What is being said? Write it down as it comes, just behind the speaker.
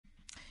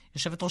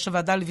יושבת ראש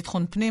הוועדה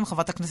לביטחון פנים,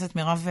 חברת הכנסת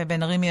מירב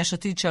בן ארי מיש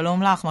עתיד,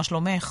 שלום לך, מה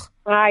שלומך?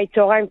 היי,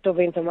 צהריים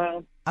טובים, תמר.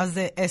 אז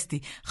אסתי,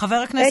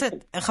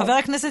 חבר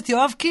הכנסת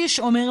יואב קיש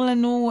אומר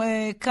לנו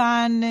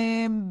כאן,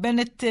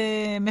 בנט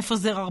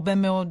מפזר הרבה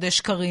מאוד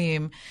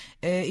שקרים,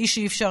 איש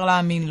אי אפשר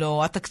להאמין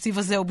לו, התקציב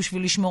הזה הוא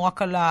בשביל לשמור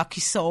רק על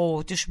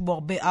הכיסאות, יש בו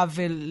הרבה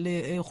עוול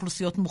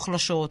לאוכלוסיות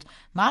מוחלשות.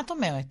 מה את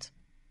אומרת?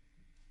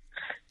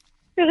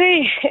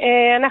 תראי,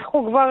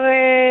 אנחנו כבר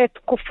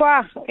תקופה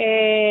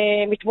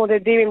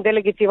מתמודדים עם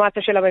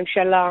דה-לגיטימציה של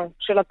הממשלה,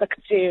 של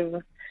התקציב.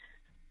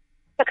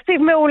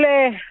 תקציב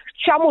מעולה,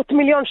 900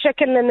 מיליון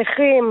שקל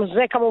לנכים,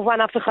 זה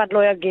כמובן אף אחד לא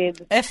יגיד.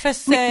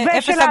 אפס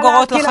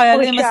אגורות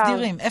לחיילים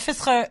מסדירים.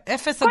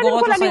 אפס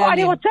אגורות לחיילים.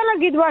 אני רוצה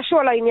להגיד משהו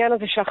על העניין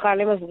הזה של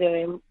החיילים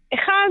מסדירים.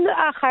 אחד,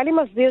 החיילים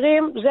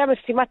מסדירים, זה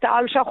המשימת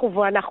העל שלך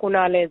ואנחנו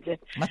נעלה את זה.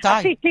 מתי?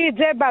 עשיתי את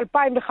זה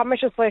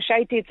ב-2015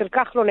 שהייתי אצל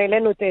כחלון,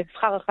 העלינו את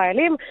שכר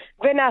החיילים,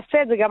 ונעשה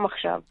את זה גם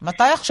עכשיו.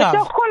 מתי עכשיו?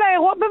 בתוך כל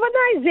האירוע,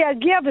 בוודאי, זה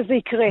יגיע וזה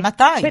יקרה.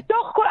 מתי?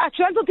 את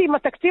שואלת אותי אם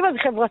התקציב הזה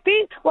חברתי,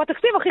 הוא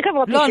התקציב הכי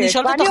חברתי. לא, אני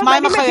שואלת אותך, מה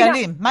עם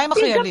החיילים? מה עם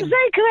החיילים? זה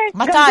יקרה.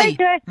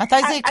 מתי?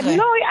 מתי זה יקרה?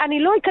 אני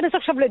לא אכנס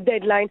עכשיו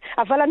לדדליין,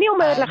 אבל אני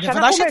אומרת לך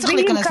שאנחנו בוודאי שצריך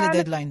להיכנס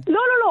לדדליין.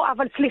 לא,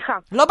 אבל סליחה.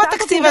 לא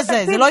בתקציב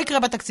הזה, זה לא יקרה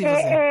בתקציב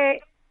הזה.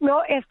 לא,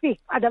 אפי,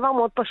 הדבר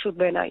מאוד פשוט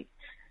בעיניי.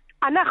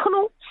 אנחנו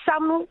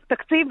שמנו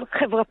תקציב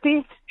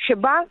חברתי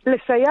שבא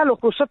לסייע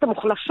לאוכלוסיות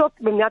המוחלשות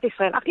במדינת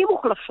ישראל. הכי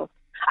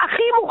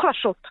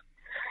מוחלשות.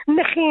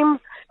 נכים,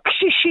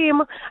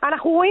 קשישים,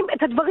 אנחנו רואים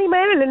את הדברים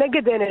האלה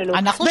לנגד עינינו.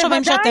 אנחנו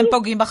שומעים שאתם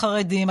פוגעים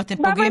בחרדים, אתם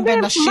פוגעים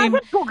בנשים,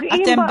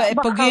 אתם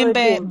פוגעים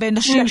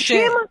בנשים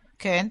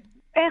כן.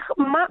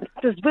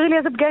 תסבירי לי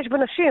איזה פגיעה יש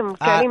בנשים,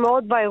 כי אני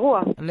מאוד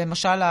באירוע.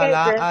 למשל,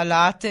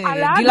 העלאת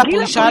גיל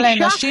הפרישה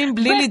לנשים,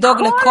 בלי לדאוג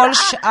לכל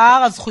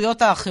שאר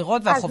הזכויות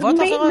האחרות והחובות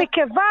האחרות?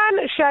 מכיוון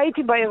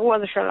שהייתי באירוע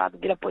הזה של העלאת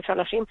גיל הפרישה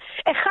לנשים,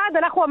 אחד,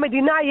 אנחנו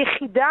המדינה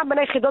היחידה בין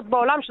היחידות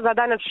בעולם, שזה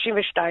עדיין על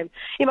 62.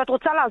 אם את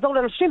רוצה לעזור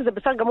לנשים, זה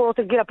בסדר גמור את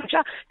גיל הפרישה,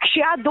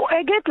 כשאת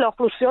דואגת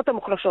לאוכלוסיות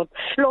המוחלשות,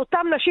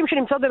 לאותן נשים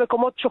שנמצאות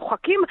במקומות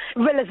שוחקים,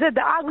 ולזה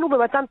דאגנו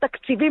במתן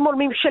תקציבים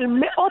עולמים של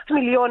מאות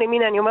מיליונים,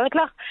 הנה אני אומרת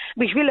לך,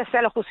 בשביל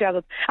לסייע לאוכלוסייה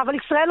הזאת. אבל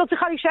ישראל לא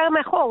צריכה להישאר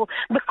מאחור.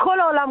 בכל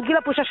העולם גיל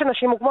הפרישה של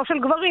נשים הוא כמו של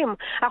גברים.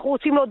 אנחנו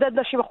רוצים לעודד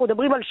נשים, אנחנו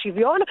מדברים על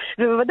שוויון,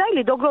 ובוודאי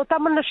לדאוג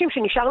לאותם אנשים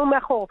שנשארנו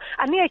מאחור.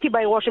 אני הייתי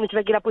באירוע של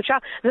מתווה גיל הפרישה,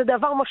 זה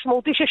דבר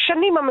משמעותי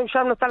ששנים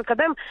הממשלה מנסה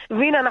לקדם,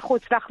 והנה אנחנו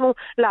הצלחנו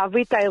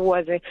להביא את האירוע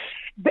הזה.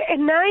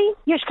 בעיניי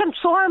יש כאן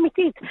בשורה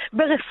אמיתית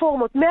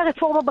ברפורמות,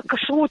 מהרפורמה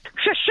בכשרות,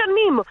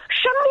 ששנים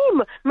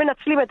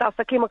מנצלים את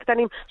העסקים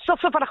הקטנים.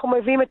 סוף סוף אנחנו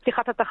מביאים את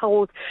פתיחת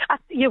התחרות.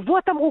 יבוא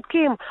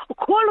התמרוקים,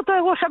 כל אותו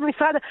אירוע שם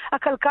במשרד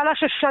הכלכלה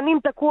ששנים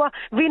תקוע,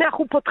 והנה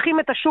אנחנו פותחים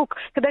את השוק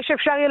כדי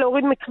שאפשר יהיה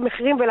להוריד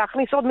מחירים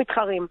ולהכניס עוד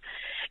מתחרים.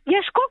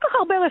 יש כל כך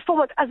הרבה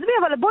רפורמות. עזבי,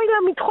 אבל בואי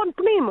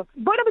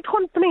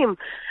לביטחון פנים.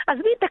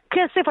 עזבי את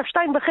הכסף,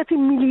 2.5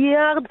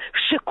 מיליארד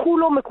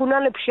שכולו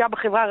מקונן לפשיעה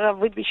בחברה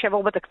הערבית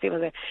וישבור בתקציב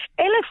הזה.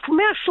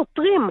 1,100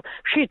 שוטרים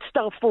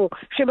שהצטרפו,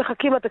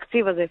 שמחכים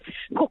לתקציב הזה.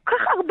 כל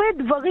כך הרבה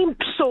דברים,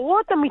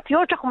 בשורות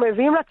אמיתיות שאנחנו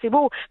מביאים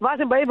לציבור, ואז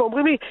הם באים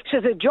ואומרים לי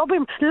שזה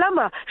ג'ובים.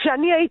 למה?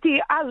 שאני הייתי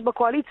אז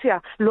בקואליציה,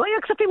 לא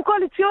היה כספים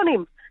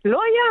קואליציוניים. לא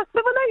היה,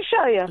 בוודאי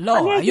שהיה.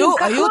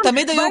 לא,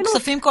 תמיד היו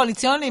כספים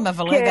קואליציוניים,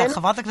 אבל רגע,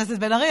 חברת הכנסת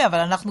בן ארי, אבל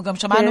אנחנו גם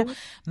שמענו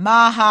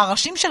מה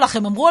הראשים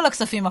שלכם אמרו על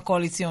הכספים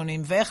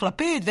הקואליציוניים, ואיך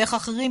לפיד ואיך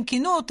אחרים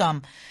כינו אותם,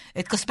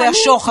 את כספי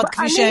השוחד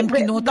כפי שהם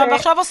כינו אותם,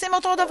 ועכשיו עושים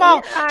אותו דבר.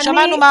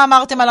 שמענו מה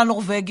אמרתם על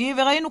הנורווגי,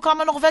 וראינו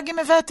כמה נורווגים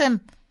הבאתם.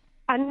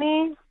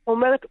 אני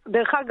אומרת,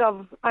 דרך אגב,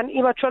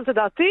 אם את שואלת את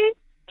דעתי,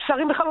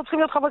 שרים בכלל לא צריכים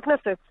להיות חברי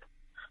כנסת.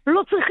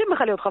 לא צריכים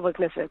בכלל להיות חברי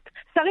כנסת.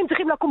 שרים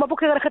צריכים לקום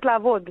בבוקר ללכת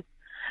לעבוד.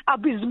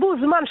 הבזבוז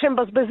זמן שהם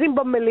בזבזים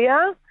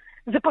במליאה,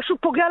 זה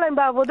פשוט פוגע להם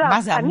בעבודה.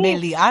 מה זה,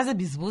 המליאה זה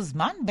בזבוז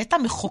זמן? בית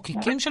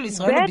המחוקקים של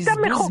ישראל הוא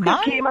בזבוז זמן?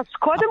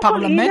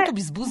 הפרלמנט הוא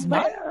בזבוז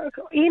זמן?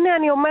 הנה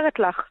אני אומרת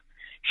לך,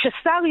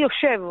 ששר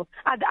יושב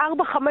עד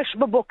 4-5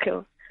 בבוקר,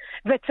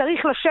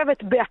 וצריך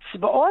לשבת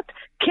בהצבעות,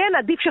 כן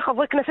עדיף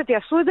שחברי כנסת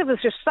יעשו את זה,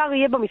 וששר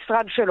יהיה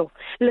במשרד שלו,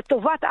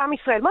 לטובת עם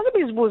ישראל. מה זה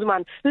בזבוז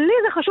זמן? לי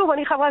זה חשוב,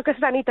 אני חברת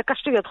כנסת, אני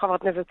התעקשתי להיות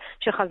חברת כנסת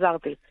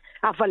שחזרתי.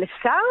 אבל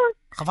לשר,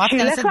 חברת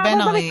כנסת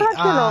בן ארי,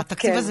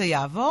 התקציב הזה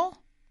יעבור?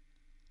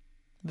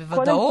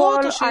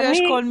 בוודאות, או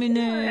שיש כל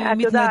מיני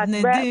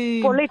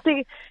מתנדנדים?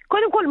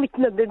 קודם כל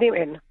מתנדנדים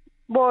אין.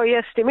 בואי,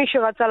 מי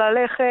שרצה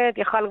ללכת,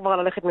 יכל כבר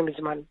ללכת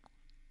ממזמן.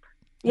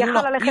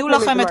 יהיו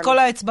לכם את כל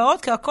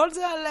האצבעות, כי הכל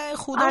זה על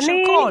חודו של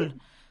קול.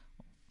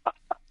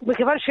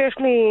 מכיוון שיש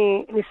לי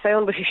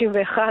ניסיון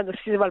ב-61,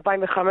 עשיתי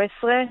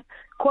ב-2015,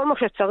 כל מה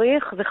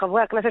שצריך זה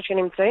חברי הכנסת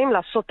שנמצאים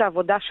לעשות את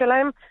העבודה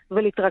שלהם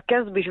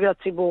ולהתרכז בשביל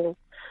הציבור.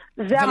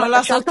 ולא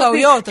לעשות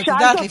טעויות, את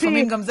יודעת,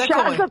 לפעמים גם זה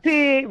קורה. שאלת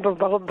אותי,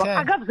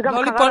 אגב, זה גם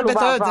קרה לנו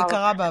בעבר. זה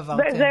קרה בעבר.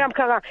 זה גם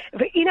קרה.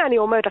 והנה אני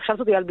אומרת, שאלת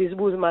אותי על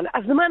בזבוז זמן.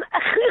 הזמן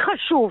הכי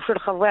חשוב של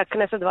חברי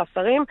הכנסת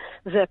והשרים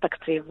זה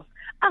התקציב.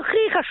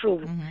 הכי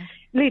חשוב.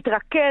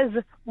 להתרכז,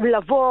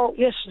 לבוא,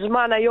 יש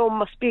זמן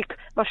היום מספיק,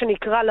 מה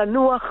שנקרא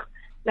לנוח,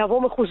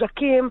 לעבור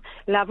מחוזקים,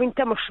 להבין את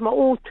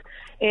המשמעות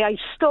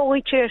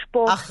ההיסטורית שיש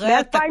פה.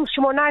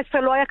 ב-2018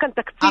 לא היה כאן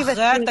תקציב, 3.5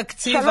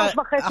 שנים.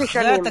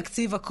 אחרי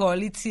התקציב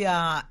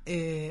הקואליציה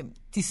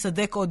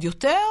תסדק עוד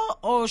יותר,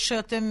 או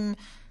שאתם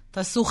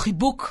תעשו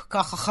חיבוק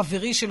ככה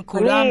חברי של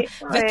כולם,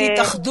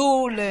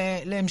 ותתאחדו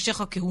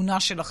להמשך הכהונה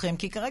שלכם?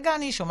 כי כרגע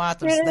אני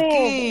שומעת על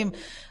סדקים,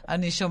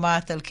 אני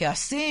שומעת על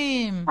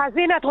כעסים. אז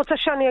הנה, את רוצה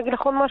שאני אגיד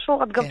לך עוד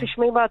משהו? את גם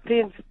תשמעי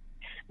בעתיד.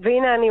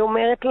 והנה אני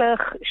אומרת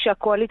לך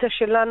שהקואליציה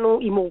שלנו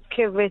היא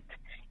מורכבת,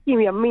 עם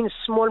ימין,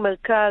 שמאל,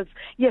 מרכז,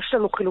 יש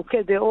לנו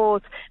חילוקי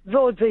דעות,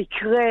 ועוד זה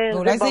יקרה,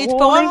 ואולי זה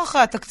יתפורר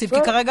אחרי התקציב,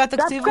 כי כרגע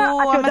התקציב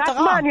הוא המטרה. את יודעת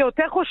מה, אני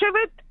יותר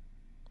חושבת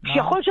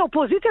שיכול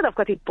שהאופוזיציה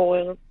דווקא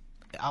תתפורר.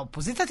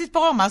 האופוזיציה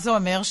תתפורר? מה זה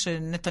אומר,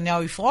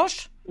 שנתניהו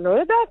יפרוש? לא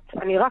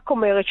יודעת, אני רק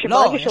אומרת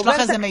שברגע שעובר תקציב... לא, יש לך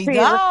איזה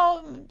מידע?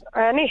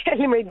 אין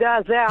לי מידע,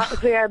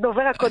 זה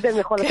הדובר הקודם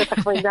יכול לתת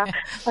לך מידע.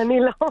 אני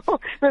לא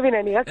מבינה,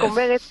 אני רק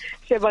אומרת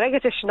שברגע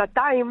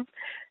ששנתיים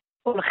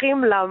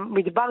הולכים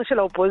למדבר של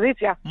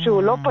האופוזיציה,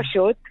 שהוא לא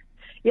פשוט,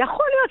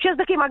 יכול להיות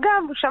שסדקים.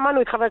 אגב,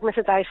 שמענו את חבר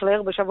הכנסת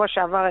אייכלר בשבוע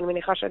שעבר, אני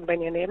מניחה שאת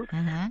בעניינים,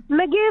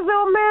 מגיע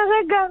ואומר,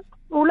 רגע,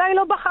 אולי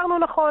לא בחרנו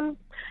נכון.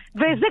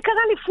 וזה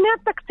קרה לפני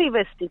התקציב,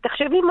 אסתי.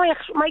 תחשבי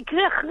מה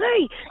יקרה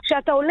אחרי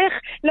שאתה הולך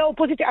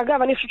לאופוזיציה.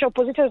 אגב, אני חושבת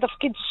שהאופוזיציה זה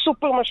תפקיד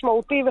סופר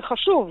משמעותי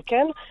וחשוב,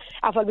 כן?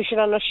 אבל בשביל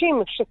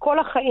אנשים שכל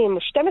החיים,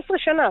 12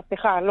 שנה,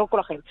 סליחה, לא כל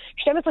החיים,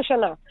 12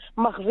 שנה,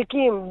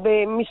 מחזיקים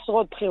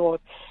במשרות בחירות,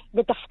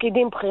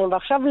 בתפקידים בכירים,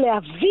 ועכשיו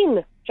להבין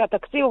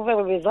שהתקציב עובר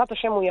ובעזרת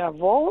השם הוא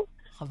יעבור,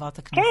 חברת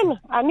הכנסת.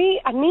 כן,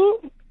 אני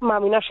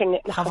מאמינה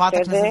שנחצה. חברת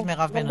הכנסת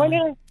מירב בן ארי,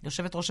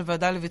 יושבת ראש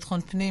הוועדה לביטחון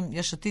פנים,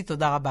 יש עתיד,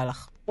 תודה רבה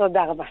לך.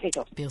 תודה רבה, לי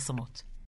טוב. פרסומות.